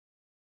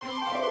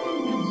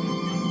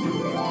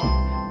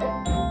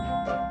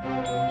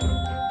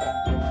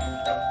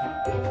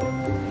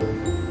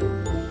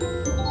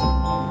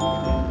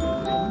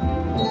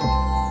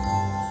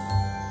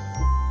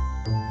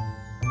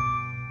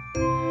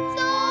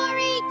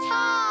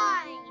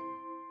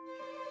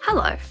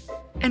Hello,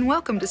 and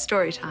welcome to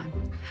Storytime.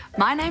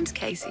 My name's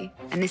Casey,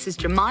 and this is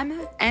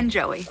Jemima and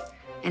Joey,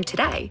 and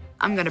today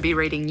I'm going to be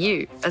reading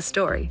you a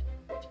story.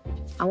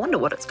 I wonder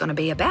what it's going to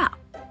be about.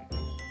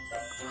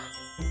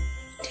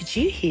 Did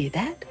you hear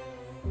that?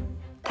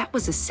 That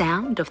was the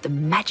sound of the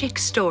magic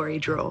story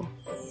drawer.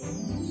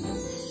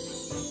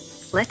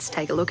 Let's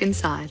take a look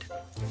inside.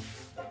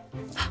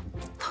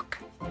 Look,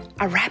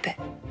 a rabbit.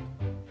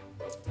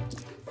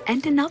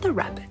 And another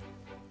rabbit.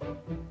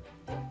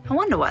 I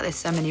wonder why there's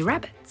so many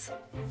rabbits.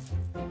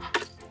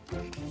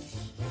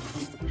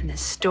 And the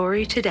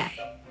story today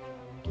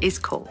is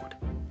called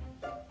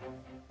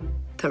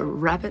The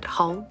Rabbit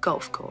Hole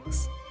Golf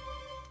Course.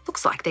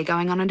 Looks like they're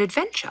going on an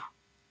adventure.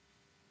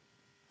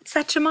 What's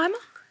that, Jemima?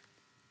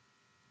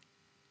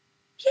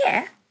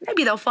 Yeah,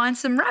 maybe they'll find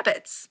some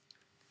rabbits.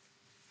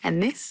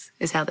 And this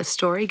is how the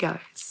story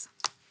goes.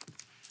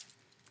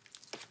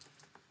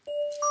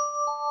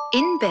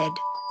 In bed,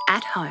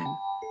 at home,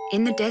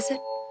 in the desert,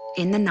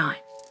 in the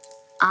night,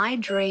 I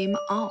dream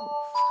of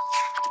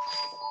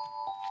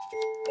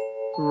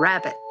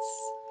rabbits,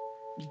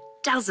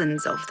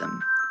 dozens of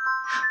them,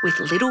 with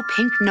little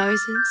pink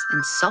noses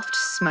and soft,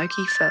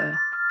 smoky fur.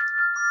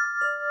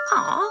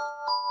 Aw,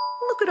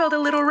 look at all the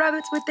little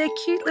rabbits with their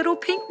cute little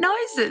pink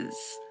noses.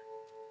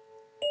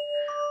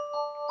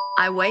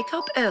 I wake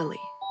up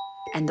early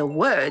and the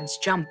words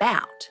jump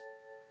out.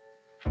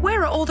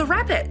 Where are all the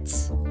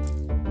rabbits?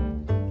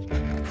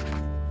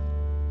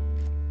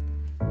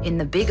 In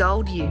the big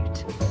old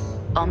ute,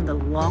 on the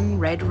long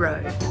red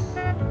road,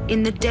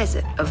 in the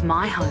desert of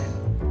my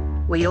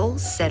home, we all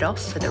set off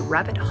for the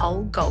Rabbit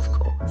Hole Golf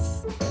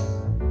Course.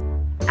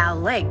 Our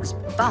legs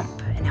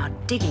bump and our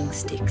digging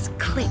sticks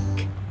click.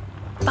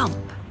 Bump,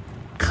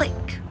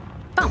 click,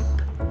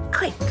 bump,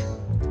 click,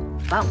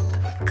 bump,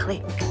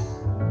 click.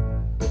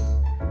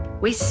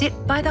 We sit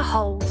by the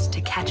holes to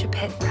catch a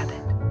pet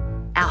rabbit.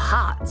 Our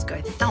hearts go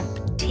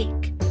thump,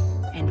 tick,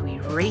 and we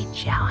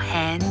reach our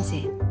hands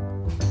in.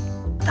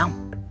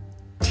 Thump,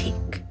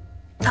 tick,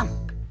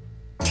 thump,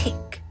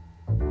 tick,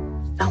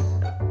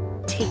 thump,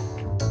 tick.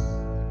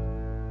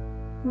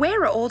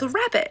 Where are all the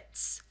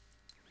rabbits?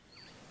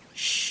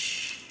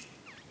 Shh.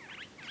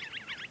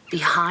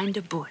 Behind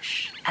a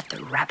bush at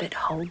the Rabbit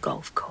Hole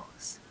Golf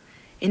Course,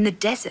 in the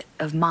desert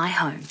of my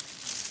home,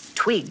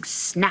 twigs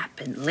snap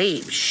and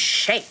leaves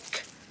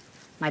shake.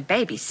 My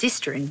baby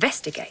sister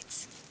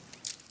investigates.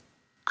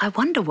 I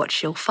wonder what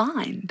she'll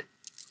find.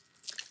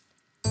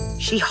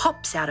 She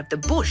hops out of the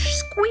bush,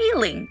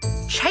 squealing,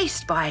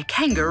 chased by a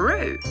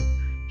kangaroo.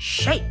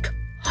 Shake,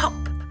 hop,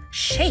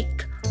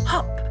 shake,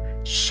 hop,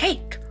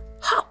 shake,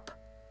 hop.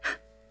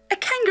 A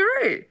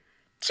kangaroo,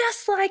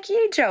 just like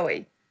you,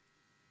 Joey.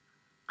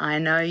 I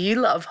know you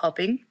love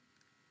hopping.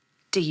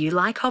 Do you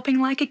like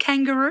hopping like a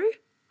kangaroo?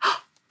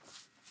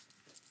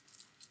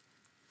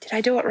 Did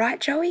I do it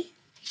right, Joey?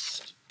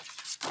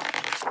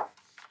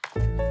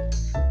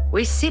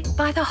 We sit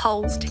by the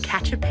holes to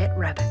catch a pet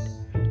rabbit.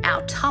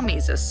 Our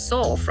tummies are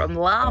sore from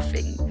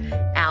laughing.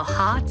 Our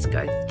hearts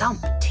go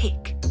thump,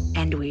 tick,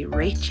 and we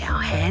reach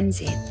our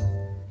hands in.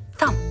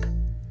 Thump,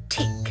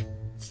 tick,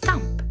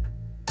 thump,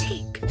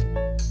 tick,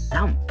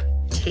 thump,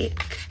 tick.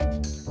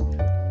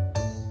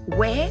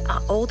 Where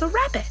are all the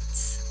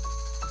rabbits?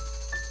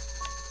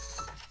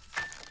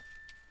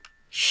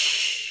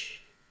 Shh.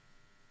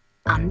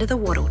 Under the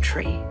wattle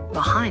tree,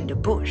 behind a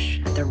bush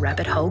at the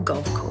Rabbit Hole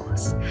Golf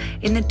Course,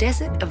 in the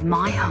desert of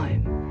my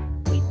home,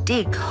 we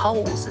dig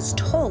holes as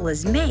tall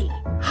as me.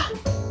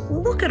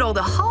 Look at all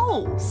the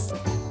holes.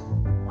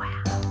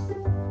 Wow.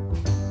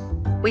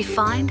 We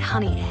find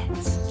honey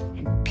ants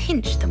and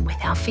pinch them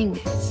with our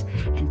fingers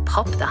and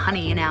pop the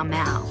honey in our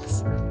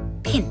mouths.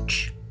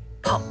 Pinch,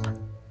 pop,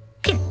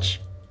 pinch,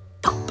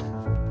 pop,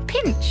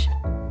 pinch,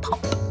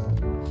 pop.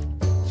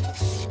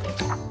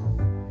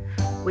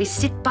 We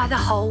sit by the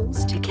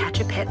holes to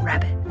catch a pet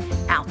rabbit.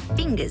 Our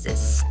fingers are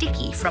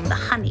sticky from the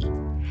honey.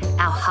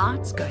 Our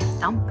hearts go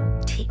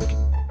thump, tick,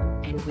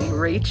 and we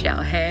reach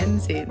our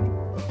hands in.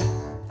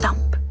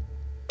 Thump,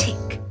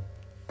 tick,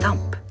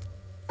 thump,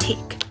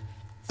 tick,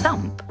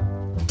 thump,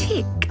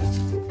 tick.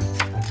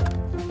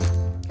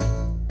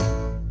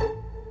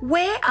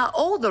 Where are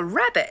all the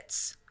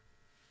rabbits?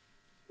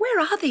 Where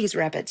are these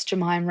rabbits,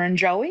 Jemima and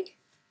Joey?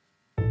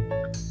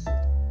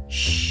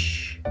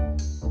 Shh.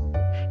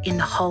 In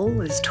the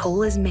hole as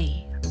tall as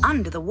me,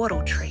 under the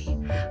wattle tree,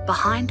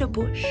 behind a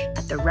bush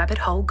at the Rabbit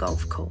Hole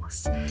Golf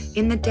Course,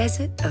 in the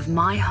desert of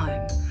my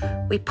home,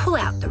 we pull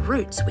out the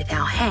roots with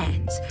our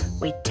hands,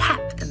 we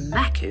tap the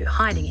macu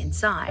hiding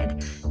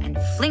inside and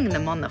fling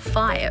them on the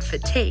fire for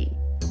tea.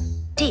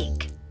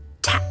 Dig,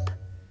 tap,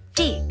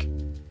 dig,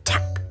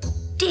 tap,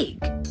 dig,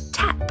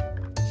 tap.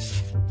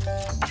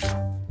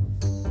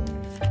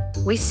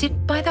 We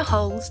sit by the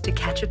holes to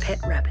catch a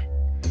pet rabbit.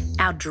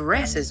 Our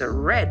dresses are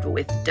red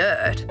with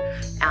dirt.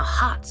 Our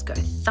hearts go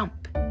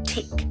thump,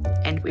 tick,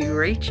 and we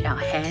reach our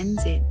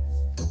hands in.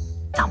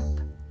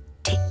 Thump,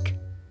 tick,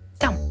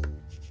 thump,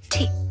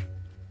 tick,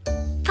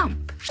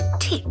 thump,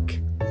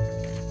 tick.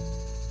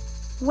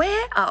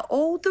 Where are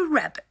all the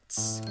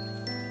rabbits?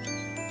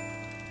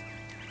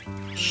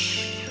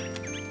 Shh.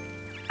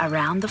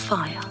 Around the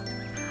fire,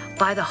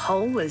 by the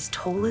hole as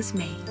tall as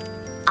me,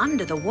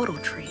 under the wattle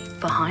tree,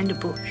 behind a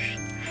bush,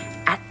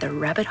 at the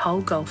rabbit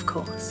hole golf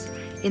course,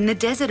 in the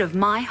desert of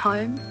my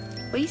home,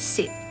 we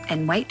sit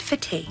and wait for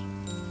tea.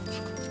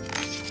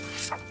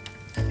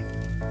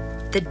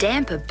 The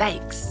damper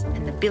bakes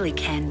and the billy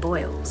can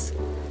boils.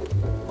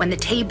 When the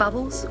tea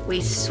bubbles,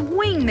 we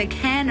swing the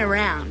can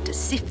around to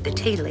sift the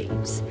tea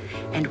leaves,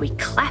 and we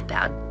clap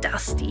our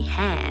dusty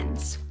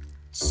hands.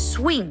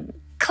 Swing,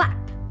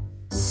 clap,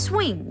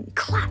 swing,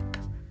 clap,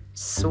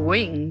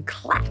 swing,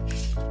 clap.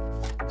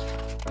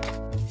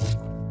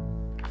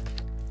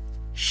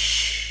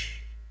 Shh.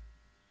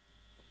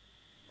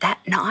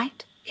 That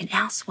night, in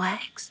our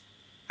swags,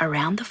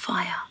 around the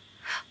fire,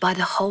 by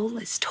the hole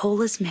as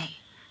tall as me,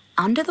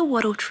 under the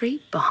wattle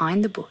tree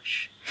behind the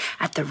bush,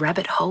 at the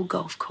rabbit hole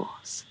golf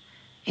course,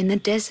 in the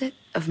desert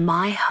of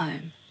my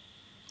home,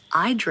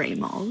 I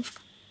dream of...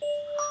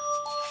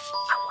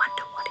 I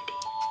wonder what it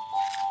is.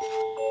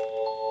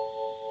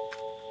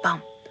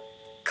 Bump,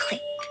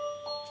 click,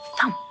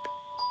 thump,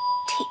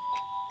 tick,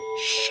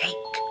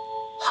 shake,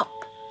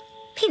 hop,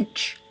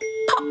 pinch,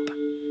 pop,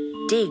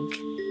 dig,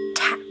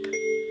 tap,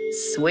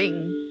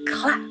 swing,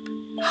 clap.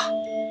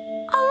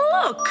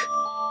 Oh, look!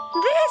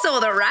 There's all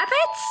the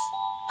rabbits!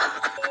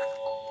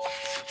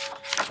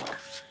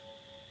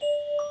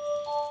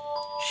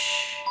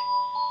 Shh.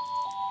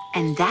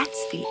 And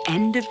that's the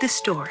end of the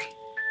story.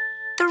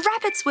 The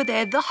rabbits were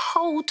there the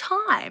whole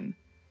time.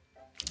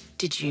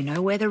 Did you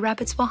know where the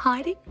rabbits were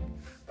hiding?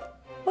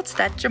 What's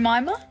that,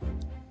 Jemima?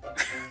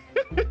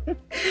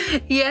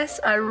 Yes,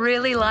 I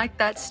really like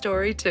that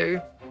story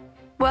too.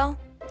 Well,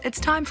 it's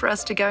time for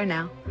us to go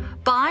now.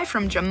 Bye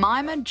from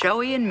Jemima,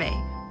 Joey and me.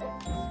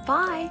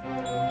 Bye.